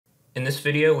In this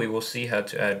video, we will see how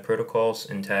to add protocols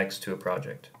and tags to a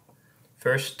project.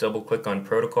 First, double-click on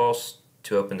Protocols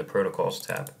to open the Protocols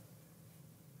tab.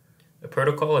 A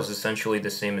protocol is essentially the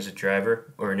same as a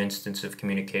driver or an instance of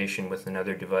communication with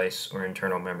another device or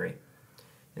internal memory.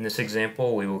 In this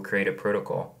example, we will create a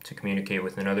protocol to communicate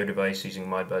with another device using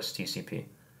Modbus TCP.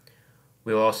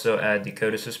 We will also add the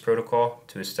CodeAssist protocol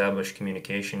to establish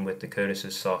communication with the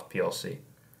CodeAssist soft PLC.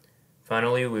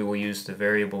 Finally, we will use the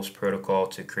variables protocol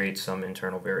to create some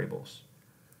internal variables.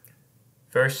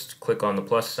 First, click on the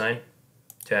plus sign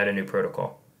to add a new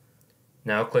protocol.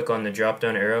 Now click on the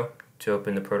drop-down arrow to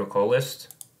open the protocol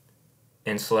list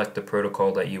and select the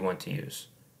protocol that you want to use.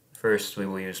 First, we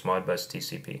will use Modbus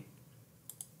TCP.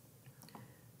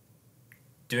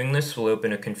 Doing this will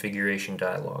open a configuration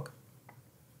dialog.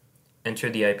 Enter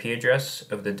the IP address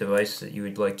of the device that you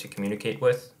would like to communicate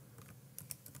with,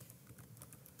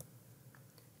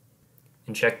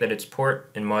 and check that its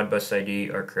port and Modbus ID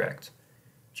are correct.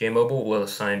 JMobile will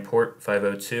assign port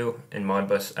 502 and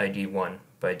Modbus ID 1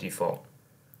 by default.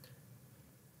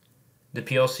 The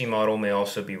PLC model may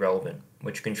also be relevant,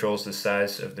 which controls the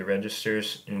size of the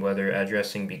registers and whether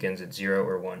addressing begins at 0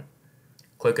 or 1.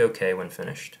 Click OK when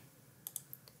finished.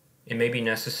 It may be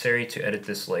necessary to edit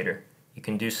this later. You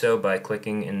can do so by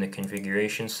clicking in the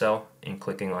configuration cell and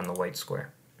clicking on the white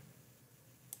square.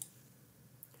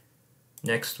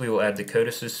 Next, we will add the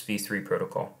CodeAssist v3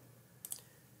 protocol.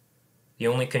 The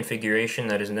only configuration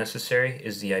that is necessary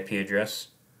is the IP address,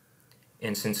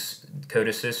 and since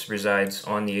CodeAssist resides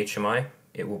on the HMI,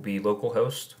 it will be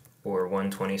localhost or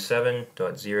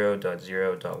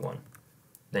 127.0.0.1.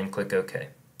 Then click OK.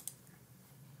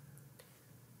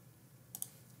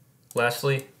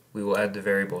 Lastly, we will add the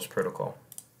variables protocol.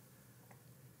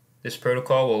 This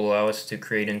protocol will allow us to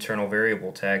create internal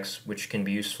variable tags which can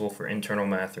be useful for internal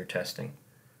math or testing.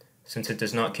 Since it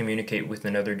does not communicate with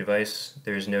another device,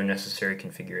 there is no necessary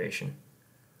configuration.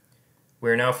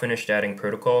 We are now finished adding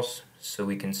protocols, so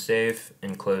we can save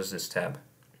and close this tab.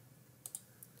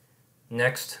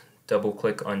 Next,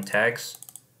 double-click on Tags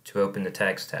to open the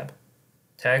Tags tab.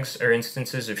 Tags are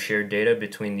instances of shared data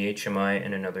between the HMI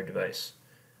and another device.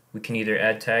 We can either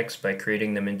add tags by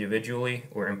creating them individually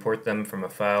or import them from a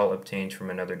file obtained from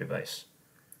another device.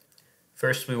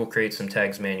 First, we will create some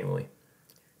tags manually.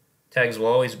 Tags will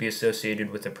always be associated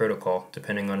with a protocol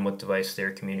depending on what device they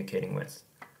are communicating with.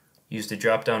 Use the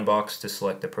drop-down box to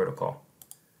select the protocol.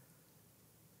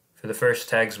 For the first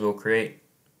tags we'll create,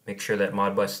 make sure that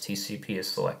Modbus TCP is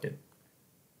selected.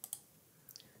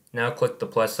 Now click the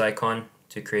plus icon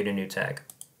to create a new tag.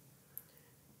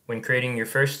 When creating your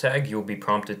first tag, you will be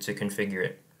prompted to configure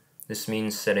it. This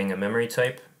means setting a memory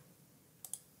type,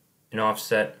 an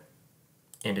offset,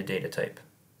 and a data type.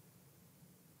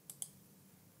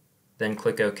 Then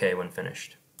click OK when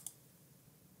finished.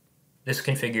 This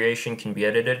configuration can be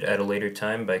edited at a later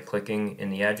time by clicking in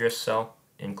the address cell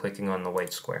and clicking on the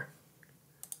white square.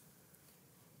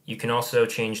 You can also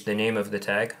change the name of the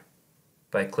tag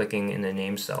by clicking in the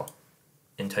name cell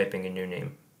and typing a new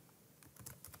name.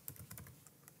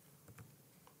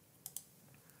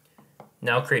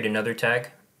 Now create another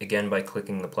tag, again by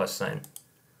clicking the plus sign.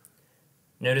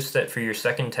 Notice that for your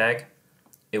second tag,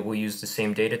 it will use the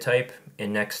same data type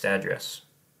and next address.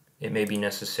 It may be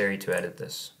necessary to edit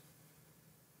this.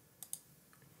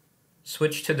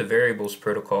 Switch to the variables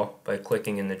protocol by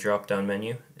clicking in the drop-down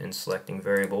menu and selecting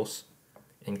variables,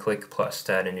 and click plus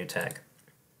to add a new tag.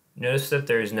 Notice that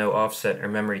there is no offset or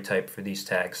memory type for these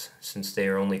tags, since they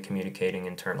are only communicating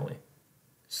internally.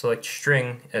 Select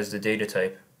string as the data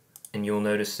type, and you will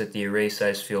notice that the array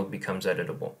size field becomes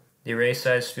editable. The array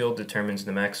size field determines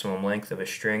the maximum length of a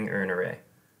string or an array.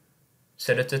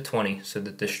 Set it to 20 so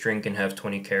that the string can have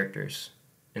 20 characters,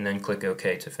 and then click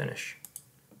OK to finish.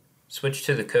 Switch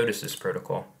to the CodeAssist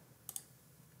protocol.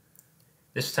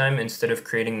 This time, instead of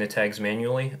creating the tags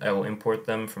manually, I will import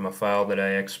them from a file that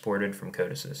I exported from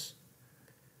CodeAssist.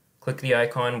 Click the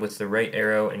icon with the right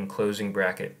arrow and closing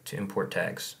bracket to import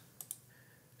tags.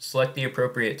 Select the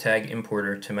appropriate tag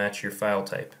importer to match your file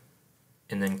type,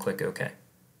 and then click OK.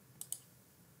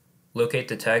 Locate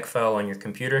the tag file on your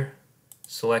computer,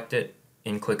 select it,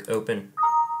 and click Open.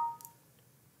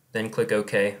 Then click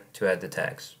OK to add the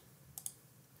tags.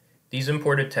 These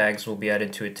imported tags will be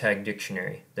added to a tag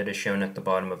dictionary that is shown at the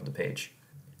bottom of the page.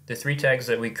 The 3 tags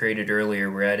that we created earlier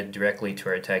were added directly to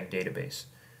our tag database,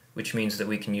 which means that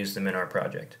we can use them in our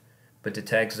project. But the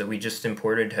tags that we just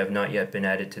imported have not yet been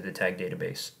added to the tag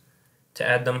database. To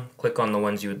add them, click on the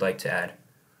ones you would like to add.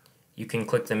 You can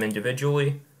click them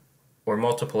individually or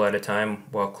multiple at a time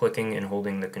while clicking and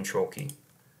holding the Control key.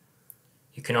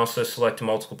 You can also select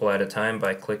multiple at a time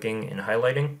by clicking and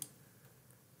highlighting,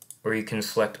 or you can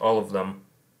select all of them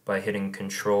by hitting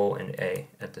Ctrl and A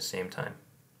at the same time.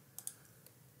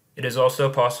 It is also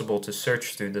possible to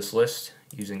search through this list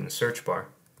using the search bar.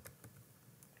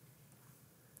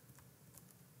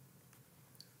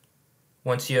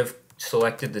 Once you have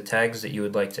selected the tags that you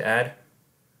would like to add,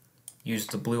 use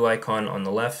the blue icon on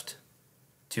the left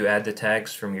to add the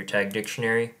tags from your tag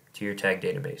dictionary to your tag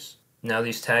database. Now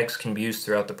these tags can be used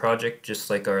throughout the project just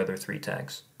like our other 3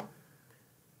 tags.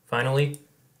 Finally,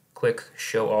 click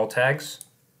Show All Tags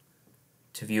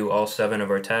to view all 7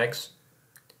 of our tags.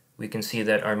 We can see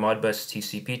that our Modbus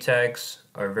TCP tags,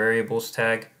 our variables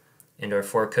tag, and our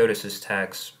 4 codices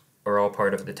tags are all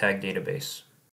part of the tag database.